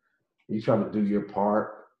Karen. You try to do your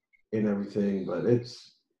part in everything, but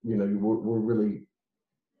it's, we're really,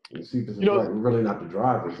 Cephas is right. We're really not the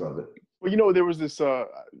drivers of it. Well, there was this.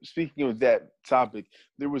 Speaking of that topic,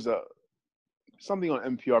 there was something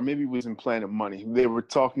on NPR. Maybe it was in Planet Money. They were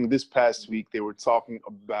talking this past week. They were talking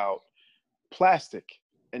about plastic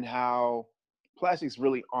and how plastics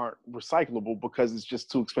really aren't recyclable because it's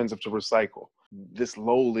just too expensive to recycle. This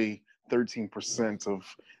lowly 13% of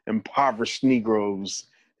impoverished Negroes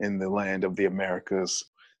in the land of the Americas,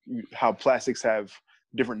 how plastics have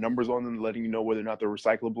different numbers on them letting you know whether or not they're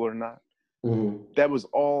recyclable or not. Mm-hmm. That was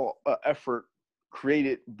all an effort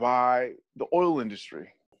created by the oil industry.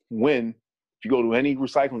 When, if you go to any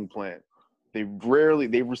recycling plant, they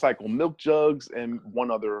recycle milk jugs and one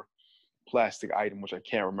other plastic item, which I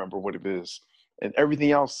can't remember what it is. And everything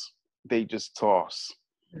else, they just toss.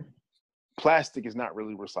 Plastic is not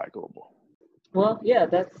really recyclable. well, yeah,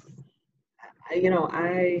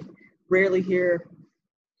 I rarely hear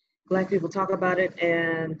Black people talk about it,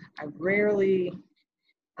 and I rarely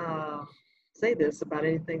say this about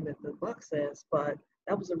anything that the book says, but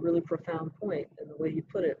that was a really profound point, and the way you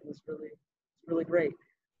put it was really great.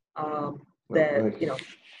 That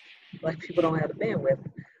Black people don't have the bandwidth.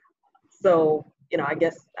 So I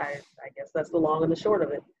guess that's the long and the short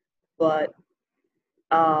of it. But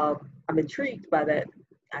I'm intrigued by that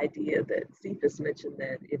idea that Cephas mentioned,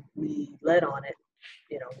 that if we led on it,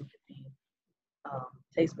 we could be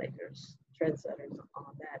tastemakers, trendsetters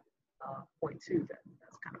on that point too.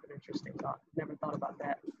 That's kind of an interesting thought. Never thought about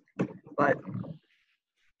that. But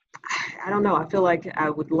I don't know. I feel like I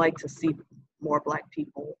would like to see more Black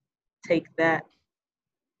people take that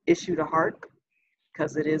issue to heart,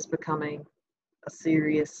 because it is becoming a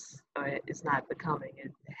serious, it's not becoming,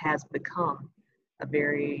 it has become a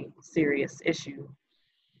very serious issue.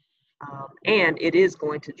 And it is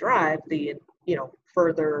going to drive the,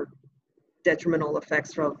 further detrimental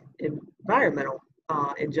effects from environmental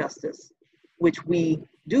injustice, which we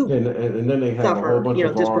do And then they have suffer, a whole bunch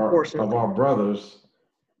of disproportionately. our brothers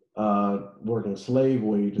working slave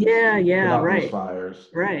wages Yeah, to put out right. those fires.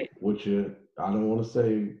 Right. Which I don't want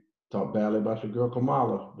to talk badly about your girl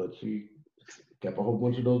Kamala, but she kept a whole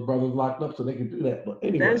bunch of those brothers locked up so they could do that. But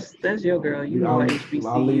anyway, That's your girl. You more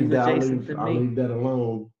HBCU adjacent than me. I'll leave that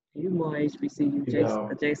alone. You more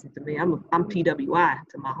HBCU adjacent to me. I'm PWI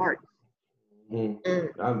to my heart.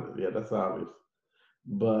 Yeah, that's obvious.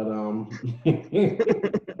 But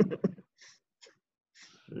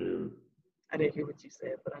shoot. I didn't hear what you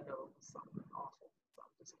said, but I know it was something awful, so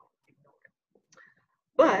I'm just gonna ignore it.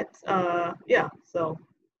 But yeah, so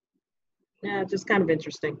yeah, just kind of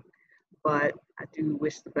interesting. But I do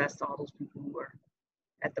wish the best to all those people who are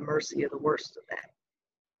at the mercy of the worst of that.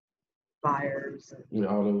 Fires and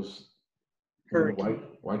all those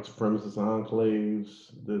white supremacist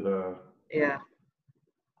enclaves that yeah.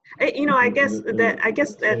 I guess in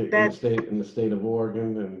the state of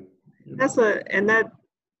Oregon, and that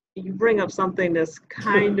you bring up something that's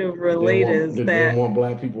kind of related. They didn't want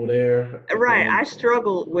Black people there. Right. I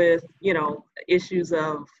struggled with, issues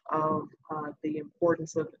of the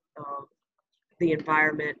importance of the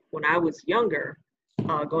environment when I was younger.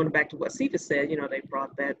 Going back to what Cephas said,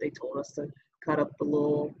 they told us to cut up the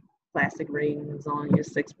little plastic rings on your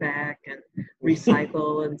 6-pack and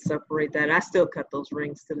recycle and separate that. And I still cut those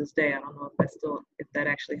rings to this day. I don't know if that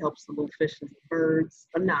actually helps the little fishes and birds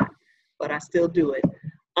or not, but I still do it.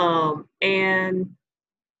 And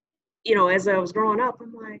as I was growing up,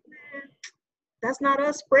 I'm like, man, that's not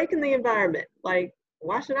us breaking the environment. Like,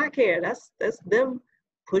 why should I care? That's them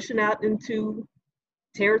pushing out into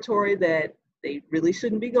territory that they really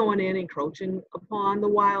shouldn't be going in, encroaching upon the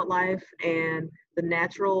wildlife and the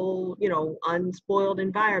natural, unspoiled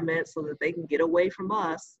environment so that they can get away from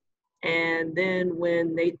us. And then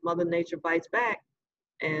when Mother Nature bites back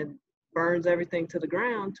and burns everything to the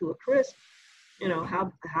ground to a crisp,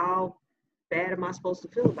 how bad am I supposed to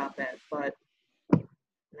feel about that? But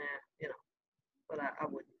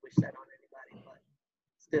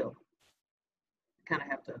still kind of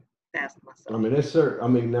have to fast myself. I mean, it's certain. I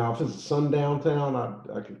mean, now if it's a sundown town,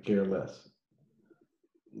 I could care less.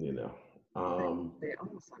 You know. They're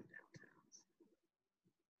all sundown towns.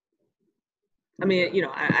 I mean, you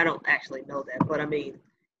know, I don't actually know that, but I mean,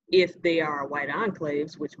 if they are white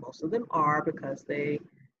enclaves, which most of them are, because they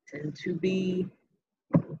tend to be,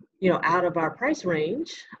 you know, out of our price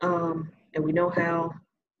range, and we know how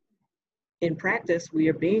in practice we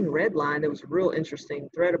are being redlined. There was a real interesting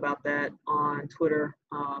thread about that on Twitter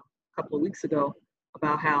a couple of weeks ago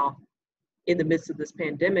about how in the midst of this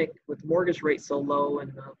pandemic, with mortgage rates so low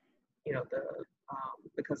and the, you know,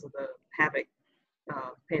 because of the havoc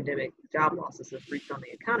pandemic job losses have wreaked on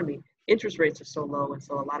the economy, interest rates are so low, and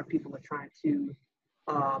so a lot of people are trying to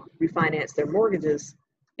refinance their mortgages,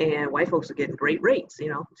 and white folks are getting great rates, you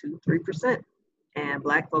know, 2-3%, and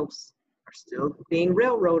black folks are still being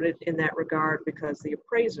railroaded in that regard because the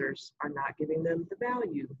appraisers are not giving them the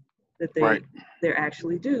value that they're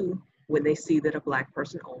actually due when they see that a black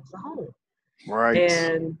person owns the home. Right.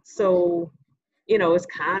 And so, you know, it's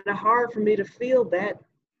kind of hard for me to feel that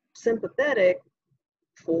sympathetic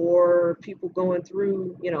for people going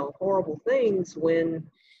through, you know, horrible things when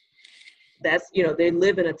that's, you know, they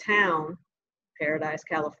live in a town, Paradise,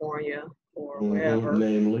 California, or wherever,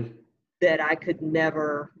 namely, that I could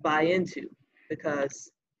never buy into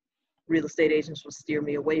because real estate agents would steer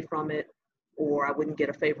me away from it, or I wouldn't get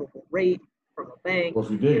a favorable rate from a bank. Well,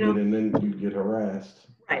 if you did get in, then you get harassed.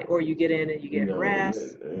 Right, or you get in and you get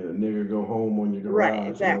harassed. And a nigga go home on your garage, right,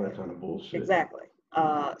 exactly. All that kind of bullshit. Exactly.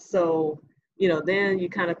 So, you know, then you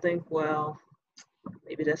kind of think, well,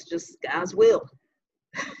 maybe that's just God's will,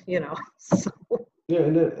 you know. So. Yeah,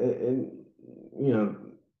 and you know,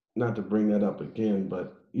 not to bring that up again,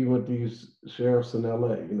 but even with these sheriffs in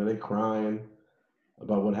LA, you know, they crying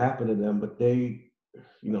about what happened to them, but they,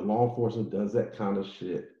 you know, law enforcement does that kind of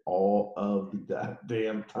shit all of the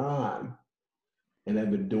goddamn time. And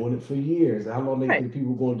they've been doing it for years. How long do they think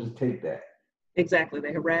people going to just take that? Exactly.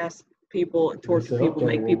 They harass people, torture people,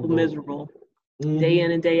 make people miserable day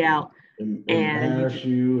in and day out. And embarrass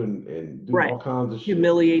you and do all kinds of shit.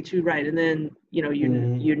 Humiliate you, right. And then, you know,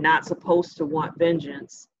 you're not supposed to want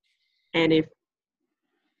vengeance. And if,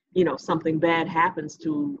 you know, something bad happens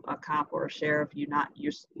to a cop or a sheriff, you're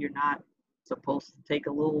not supposed to take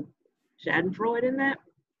a little schadenfreude in that,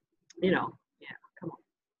 you know. Yeah, come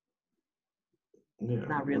on. Yeah,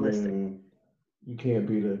 not realistic. I mean, you can't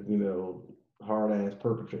be the, you know, hard ass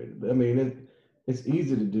perpetrator. I mean, it's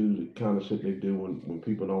easy to do the kind of shit they do when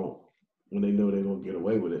people don't, when they know they're gonna get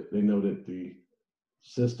away with it. They know that the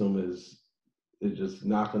system is just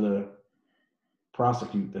not gonna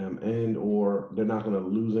prosecute them, and or they're not gonna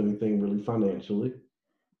lose anything really financially.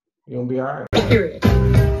 You're gonna be all right. Period.